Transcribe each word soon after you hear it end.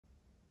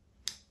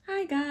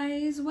Hi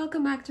guys,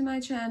 welcome back to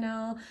my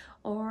channel,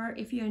 or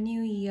if you're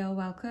new here,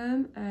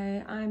 welcome.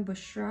 I'm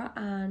Bushra,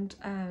 and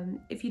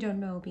if you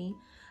don't know me,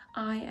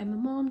 I am a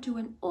mom to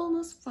an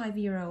almost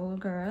 5-year-old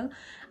girl,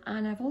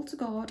 and I've also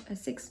got a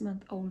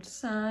 6-month-old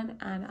son,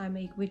 and I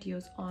make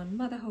videos on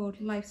motherhood,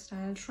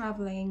 lifestyle,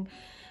 traveling,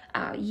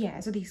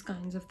 so these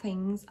kinds of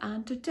things.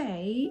 And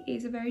today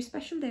is a very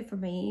special day for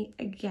me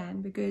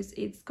again because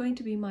it's going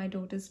to be my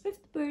daughter's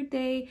 5th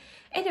birthday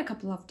in a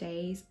couple of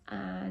days,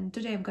 and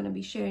today I'm going to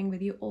be sharing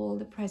with you all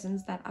the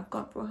presents that I've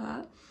got for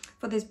her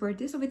for this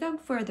birthday. So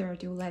without further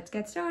ado, let's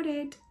get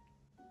started.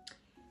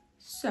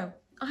 So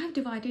I've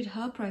divided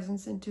her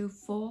presents into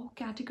 4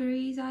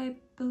 categories, I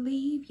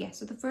believe. Yeah,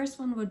 so the first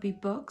one would be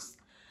books,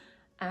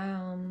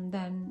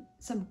 then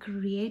some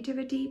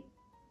creativity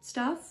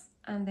stuff,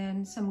 and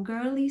then some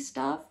girly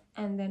stuff,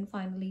 and then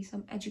finally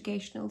some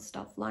educational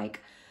stuff like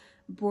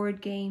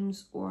board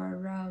games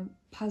or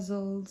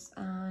puzzles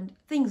and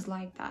things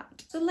like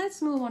that. So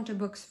let's move on to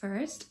books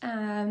first.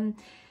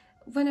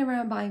 Whenever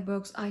I'm buying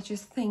books, I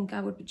just think I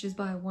would just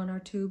buy 1 or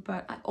 2,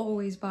 but I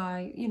always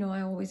buy,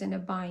 I always end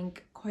up buying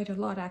quite a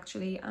lot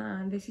actually,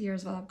 and this year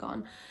as well I've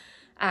gone.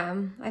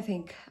 I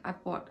think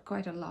I've bought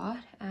quite a lot,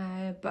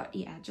 but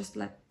yeah, just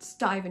let's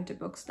dive into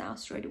books now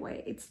straight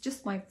away. It's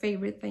just my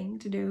favorite thing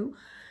to do.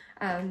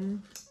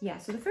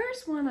 So the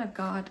first one I've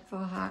got for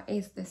her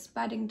is this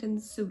Paddington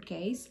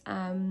Suitcase.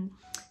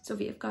 So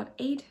we've got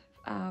 8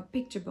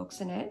 picture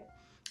books in it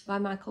by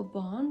Michael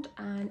Bond,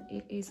 and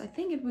it is, I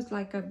think it was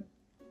like a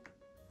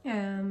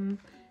 11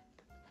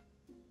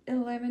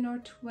 or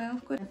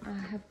 12. Good. I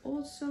have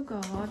also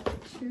got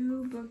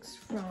 2 books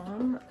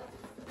from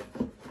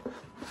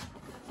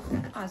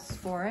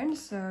Usborne,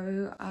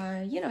 so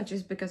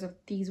just because of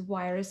these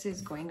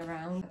viruses going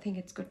around, I think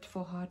it's good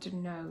for her to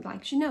know,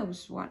 like, she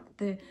knows what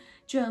the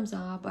germs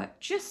are, but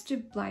just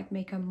to like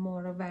make her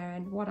more aware,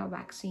 and what are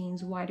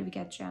vaccines, why do we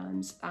get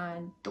germs,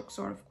 and those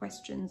sort of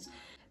questions.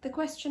 The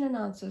question and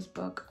answers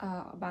book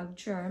about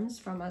germs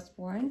from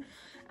Usborne,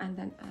 and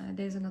then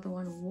there's another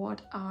one,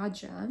 what are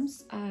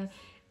germs.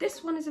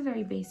 This one is a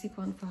very basic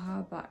one for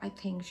her, but I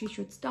think she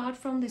should start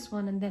from this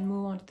one and then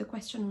move on to the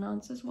question and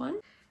answers one.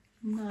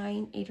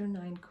 8 or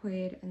 9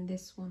 quid, and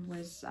this one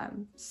was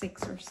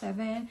 6 or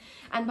 7.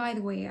 And by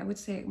the way, I would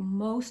say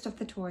most of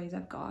the toys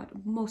I've got,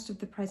 most of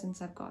the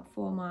presents I've got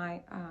for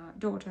my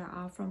daughter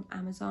are from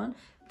Amazon.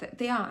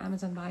 They are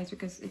Amazon buys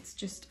because it's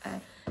just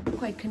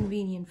quite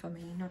convenient for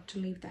me not to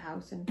leave the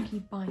house and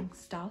keep buying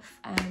stuff,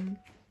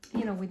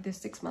 with this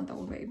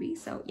 6-month-old baby.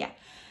 So yeah,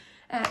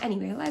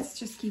 anyway, let's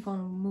just keep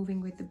on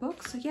moving with the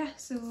book. So yeah,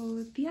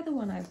 so the other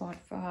one I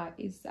bought for her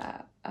is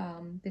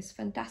this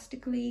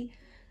Fantastically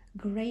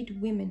Great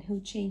Women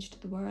Who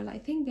Changed the World. I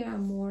think there are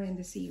more in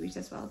the series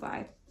as well,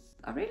 but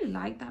I really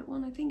like that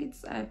one. I think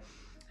it's I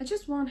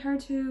just want her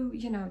to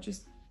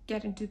just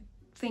get into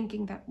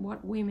thinking that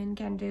what women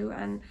can do,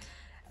 and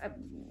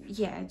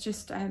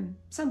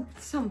some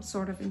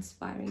sort of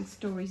inspiring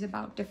stories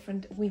about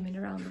different women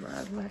around the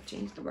world who have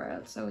changed the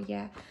world. So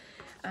yeah,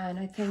 and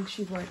I think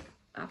she would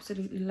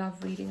absolutely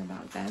love reading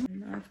about them.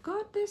 And I've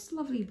got this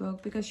lovely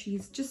book because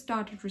she's just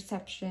started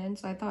reception,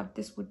 so I thought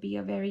this would be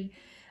a very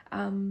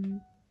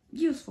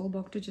useful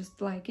book to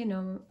just like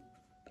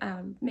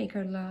make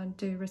her learn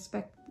to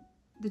respect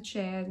the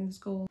chairs in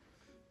school.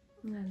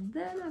 And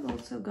then I've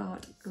also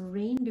got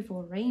Rain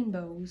Before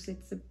Rainbows.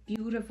 It's a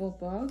beautiful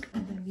book.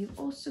 And then we've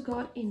also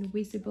got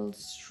Invisible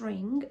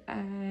String.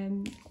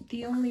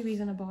 The only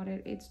reason I bought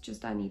it, it's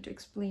just I need to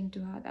explain to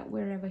her that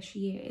wherever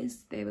she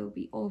is, there will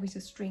be always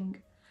a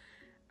string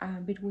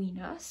between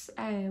us,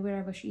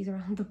 wherever she's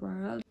around the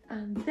world.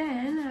 And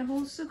then I've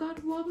also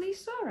got Wobbly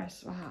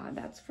Saurus.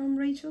 That's from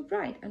Rachel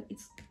Bright, and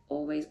it's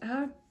always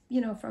her,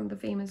 from the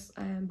famous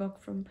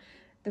book from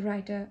the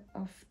writer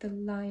of The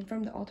Lion,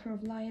 from the author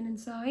of Lion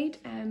Inside.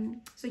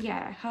 So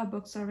yeah, her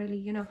books are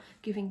really,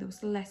 giving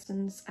those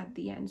lessons at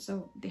the end,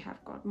 so they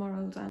have got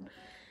morals. And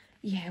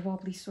yeah,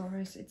 Wobbly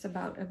Saurus, it's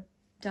about a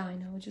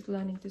dino just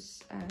learning to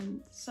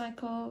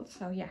cycle.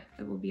 So yeah,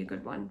 it will be a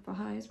good one for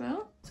her as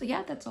well. So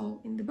yeah, that's all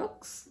in the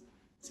books.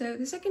 So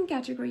the second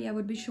category I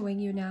would be showing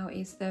you now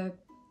is the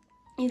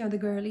the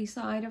girly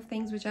side of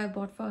things, which I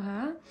bought for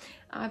her.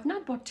 I've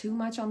not bought too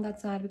much on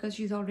that side because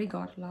she's already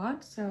got a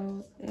lot.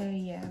 So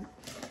yeah,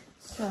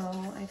 so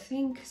I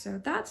think so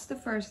that's the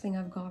first thing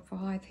I've got for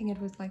her. I think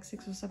it was like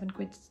 6 or 7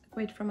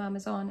 quid from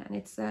Amazon, and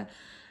it's a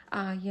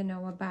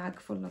a bag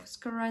full of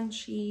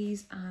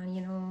scrunchies, and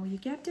you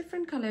get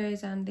different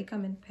colors, and they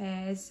come in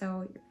pairs.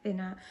 So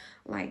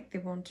like they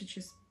want to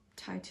just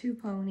tie 2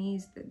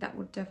 ponies, that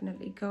would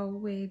definitely go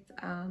with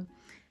and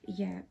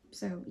you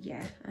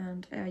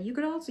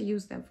could also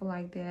use them for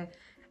like the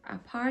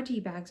party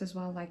bags as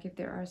well, like if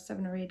there are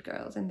 7 or 8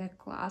 girls in that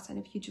class, and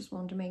if you just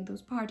want to make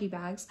those party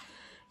bags,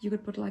 you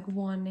could put like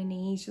 1 in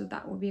each, so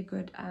that would be a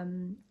good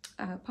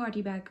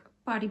party bag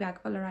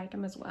color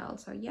item as well.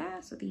 So yeah,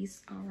 so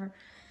these are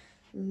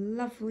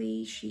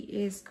lovely. She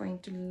is going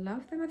to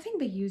love them. I think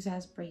they use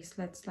as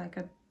bracelets, like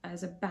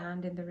as a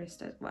band in the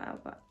wrist as well,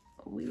 but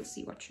we'll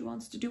see what she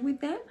wants to do with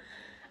them.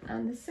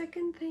 And the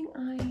second thing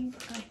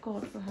I've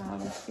got for her,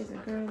 which is a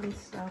girly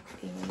stuff,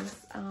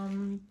 is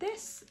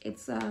this.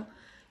 It's what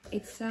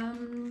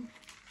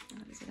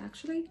is it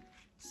actually?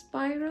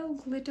 Spiral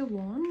glitter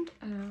wand.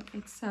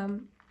 It's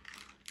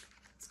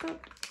got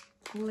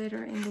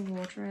glitter in the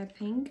water, I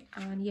think.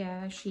 And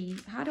yeah, she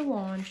had a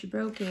wand, she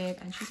broke it,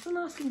 and she's still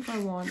asking for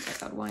a wand. I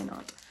thought, why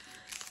not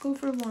go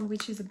for a wand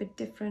which is a bit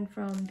different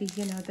from the,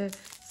 you know, the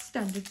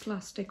standard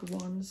plastic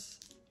ones.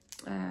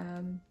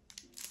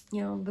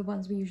 You know, the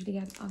ones we usually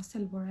get are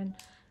silver and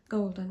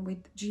golden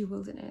with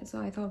jewels in it. So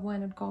I thought, why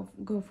not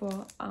go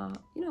for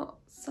you know,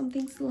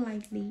 something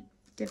slightly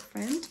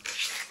different.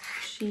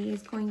 She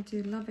is going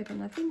to love it,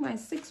 and I think my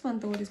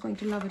 6-month-old is going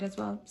to love it as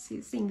well,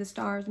 seeing the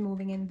stars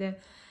moving in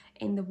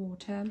the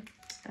water.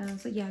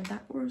 So yeah,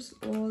 that was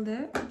all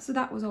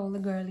the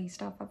girly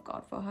stuff I've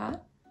got for her.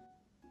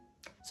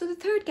 So the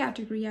third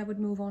category I would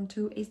move on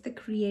to is the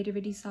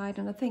creativity side,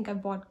 and I think I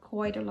bought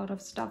quite a lot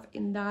of stuff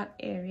in that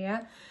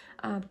area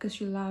because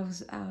she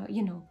loves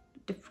you know,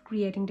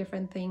 creating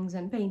different things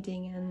and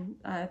painting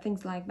and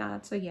things like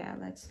that. So yeah,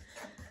 let's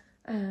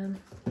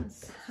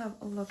have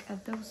a look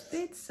at those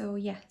bits. So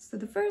yeah, so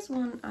the first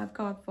one I've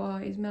got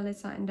for is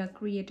Melissa and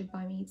Created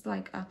by Me. It's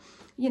like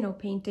you know,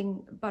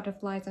 painting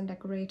butterflies and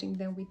decorating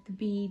them with the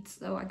beads.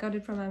 So I got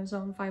it from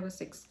Amazon, 5 or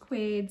 6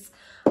 quids.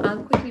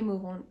 I'll quickly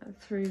move on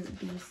through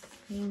these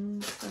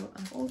things. So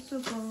I've also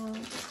got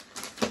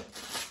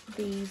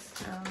these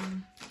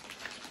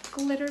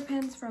glitter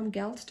pens from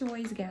Gelt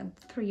Toys, again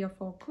 3 or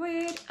 4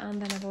 quid.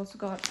 And then I've also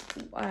got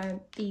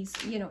these,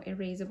 you know,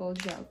 erasable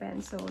gel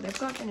pens. So they've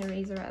got an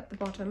eraser at the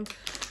bottom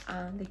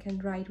and they can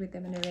write with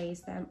them and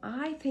erase them.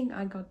 I think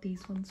I got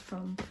these ones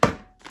from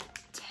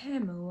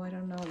Temu, I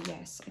don't know.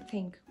 Yes, I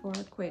think for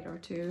a quid or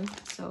 2.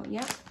 So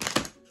yeah,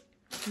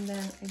 and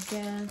then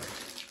again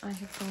I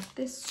have got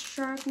this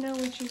sharpener,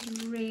 which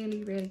is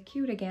really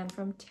cute, again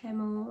from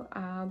Temu,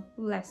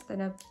 less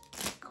than a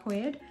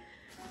quid.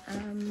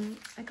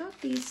 I got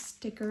these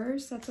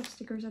stickers, sets of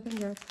stickers. I think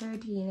there are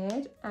 30 in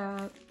it,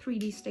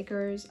 3D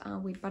stickers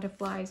with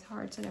butterflies,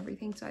 hearts and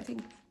everything. So I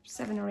think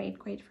 7 or 8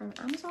 quid from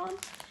Amazon.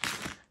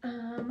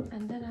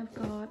 And then I've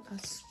got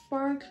a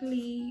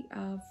sparkly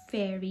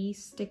fairy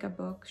sticker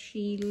book.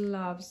 She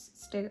loves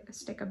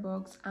sticker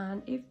books,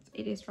 and if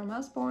it is from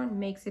Usborne,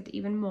 makes it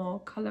even more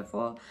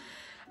colorful.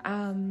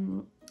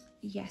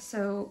 Yeah,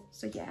 so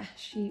yeah,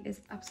 she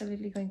is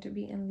absolutely going to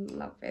be in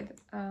love with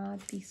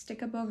the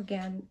sticker book.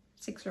 Again,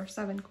 6 or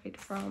 7 quid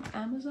from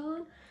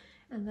Amazon.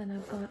 And then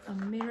I've got a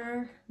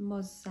mirror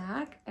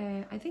mosaic.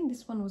 I think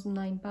this one was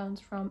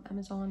 £9 from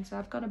Amazon. So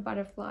I've got a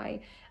butterfly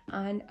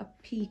and a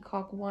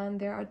peacock one.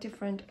 There are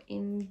different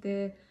in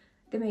they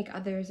make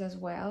others as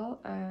well,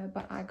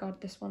 but I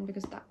got this one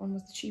because that one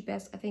was the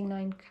cheapest. I think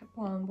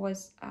 £9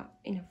 was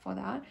enough for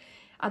that.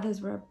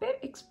 Others were a bit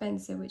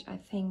expensive, which I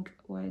think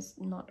was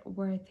not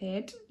worth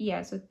it.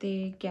 Yeah, so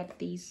they get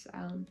these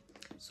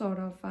sort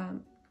of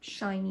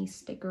shiny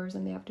stickers,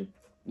 and they have to,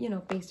 you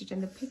know, paste it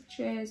in the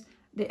pictures.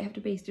 They have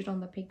to paste it on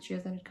the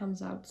pictures, and it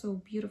comes out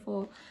so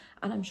beautiful,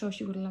 and I'm sure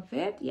she would love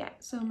it. Yeah,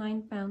 so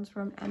 £9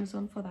 from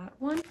Amazon for that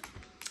one.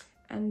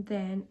 And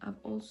then I've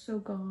also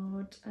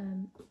got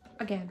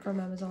again from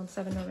Amazon,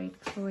 7 or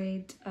 8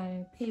 quid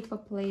paper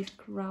plate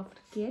craft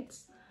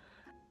kits.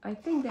 I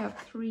think there are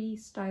 3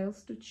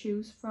 styles to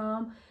choose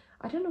from.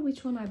 I don't know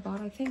which one I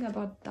bought. I think I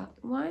bought that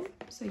one.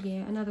 So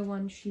yeah, another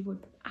one, she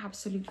would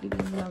absolutely be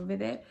in love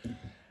with it.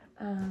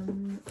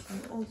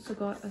 I've also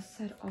got a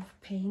set of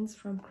paints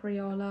from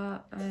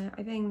Crayola.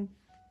 I think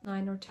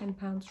 £9 or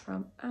 £10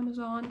 from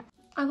Amazon.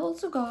 I've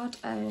also got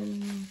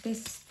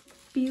this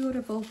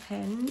beautiful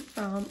pen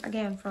from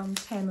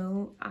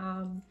Temu.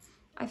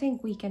 I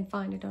think we can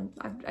find it on,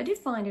 I did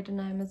find it on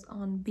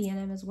Amazon,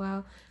 B&M as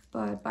well,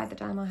 but by the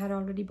time I had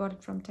already bought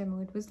it from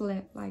Temu, it was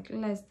like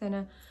less than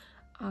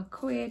a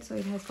quid. So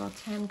it has got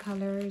 10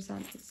 colors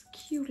and it's a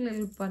cute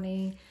little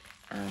bunny,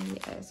 and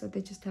yeah, so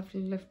they just have to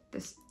lift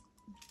this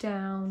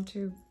down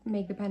to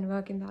make the pen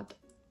work in that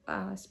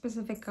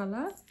specific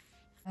color.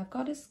 I've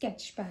got a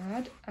sketch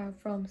pad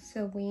from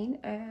Sylvine,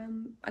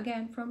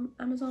 again from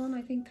Amazon,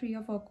 I think 3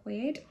 or 4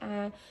 quid.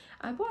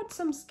 I bought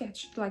some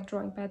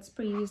drawing pads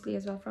previously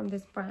as well from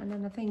this brand,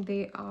 and I think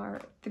they're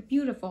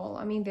beautiful.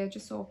 I mean, they're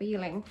just so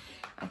appealing.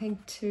 I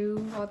think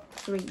 2 or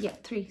 3, yeah,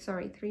 3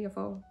 or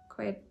 4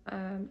 quid.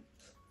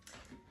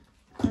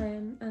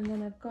 And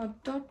then I've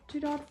got Dot to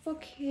Dot for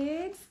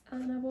kids,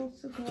 and I've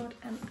also got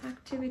an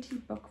activity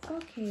book for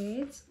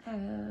kids,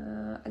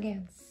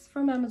 again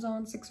from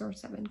Amazon, 6 or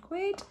 7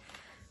 quid.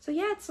 So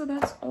yeah, so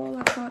that's all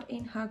I've got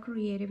in her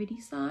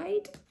creativity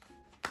side.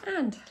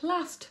 And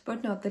last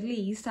but not the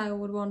least, I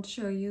would want to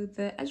show you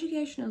the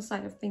educational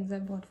side of things I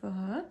bought for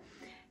her.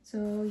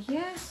 So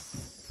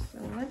yes, So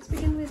let's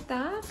begin with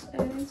that.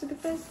 So the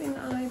first thing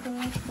I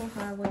bought for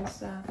her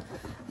was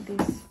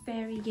this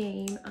fairy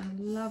game. I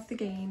love the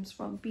games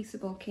from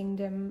Peaceable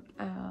Kingdom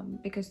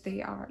because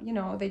they are, you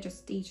know, they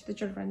just teach the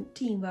children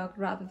teamwork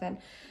rather than,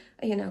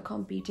 you know,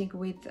 competing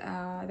with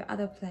the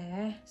other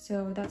player.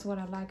 So that's what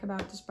I like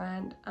about this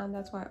brand, and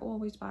that's why I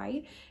always buy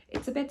it.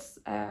 It's a bit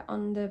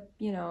on the,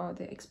 you know,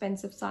 the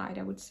expensive side.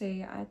 I would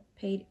say I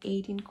paid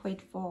 18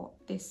 quid for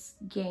this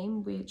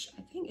game, which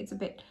I think it's a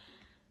bit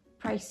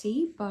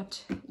pricey,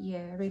 but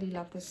yeah, I really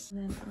love this.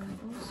 And then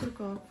I also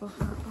got for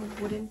her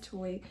a wooden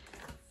toy,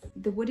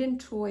 the Wooden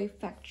Toy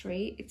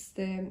Factory. It's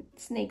the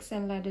Snakes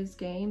and Ladders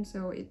game,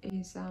 so it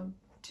is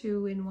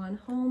 2-in-1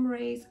 home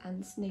race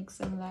and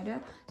snakes and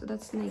ladder. So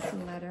that's snakes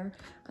and ladder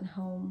and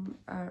home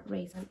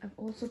race. And I've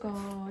also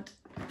got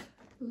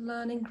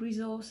learning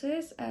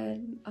resources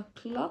and a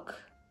clock,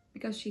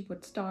 because she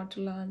would start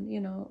to learn,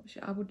 you know,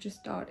 I would just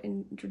start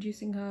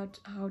introducing her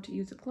to how to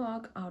use a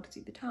clock, how to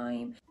see the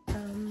time.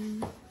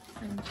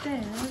 And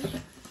then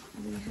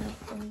we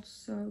have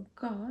also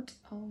got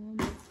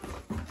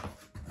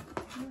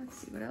let's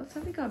see, what else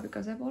have we got,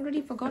 because I've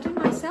already forgotten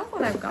myself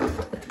what I've got.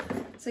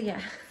 So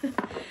yeah,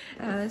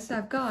 so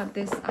I've got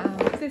this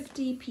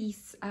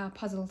 50-piece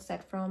puzzle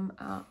set from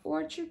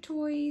Orchard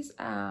Toys.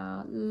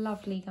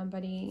 Lovely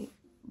company,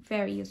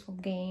 very useful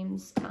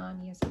games,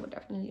 and yes, I would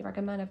definitely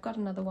recommend. I've got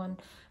another one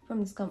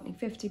from this company,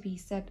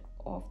 50-piece set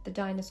of the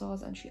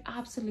dinosaurs, and she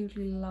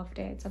absolutely loved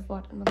it. So I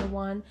bought another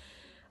one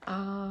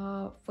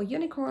for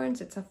unicorns.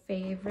 It's a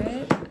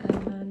favorite.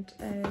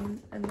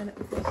 And then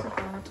I've also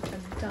got a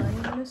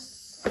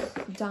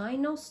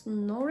Dinos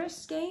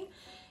Norris game.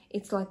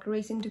 It's like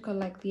racing to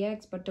collect the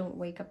eggs, but don't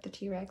wake up the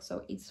T-Rex,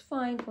 so it's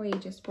fine for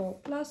ages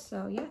 4+.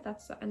 So yeah,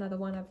 that's another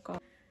one I've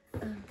got.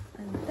 And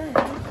then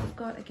I've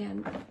got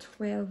again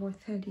 12 or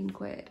 13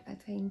 quid. I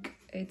think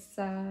it's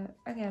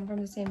again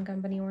from the same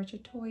company,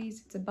 Orchard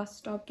Toys. It's a bus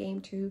stop game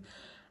to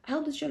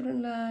help the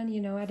children learn,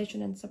 you know,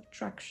 addition and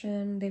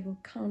subtraction. They will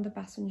count the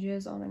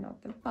passengers on and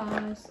off the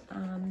bus,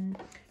 and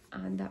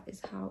that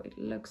is how it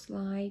looks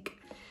like.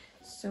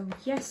 So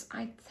yes,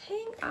 I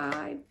think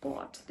I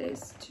bought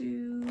this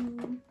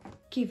to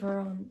give her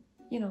on,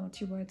 you know,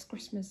 towards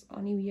Christmas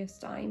or New Year's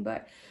time,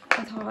 but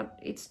I thought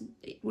it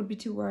would be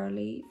too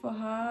early for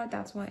her.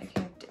 That's why I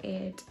kept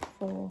it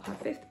for her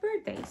 5th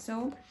birthday.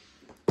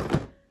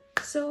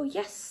 So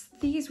yes,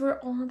 these were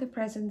all the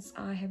presents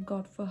I have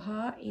got for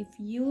her. If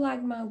you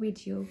liked my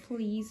video,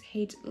 please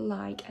hit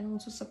like and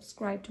also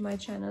subscribe to my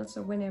channel,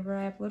 so whenever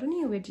I upload a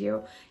new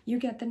video you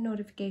get the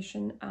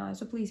notification.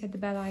 So please hit the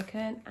bell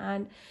icon.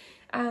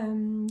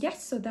 And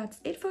yes, so that's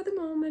it for the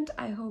moment.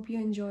 I hope you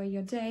enjoy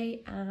your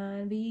day,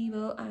 and we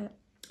will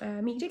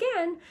meet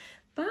again.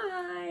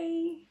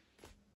 Bye.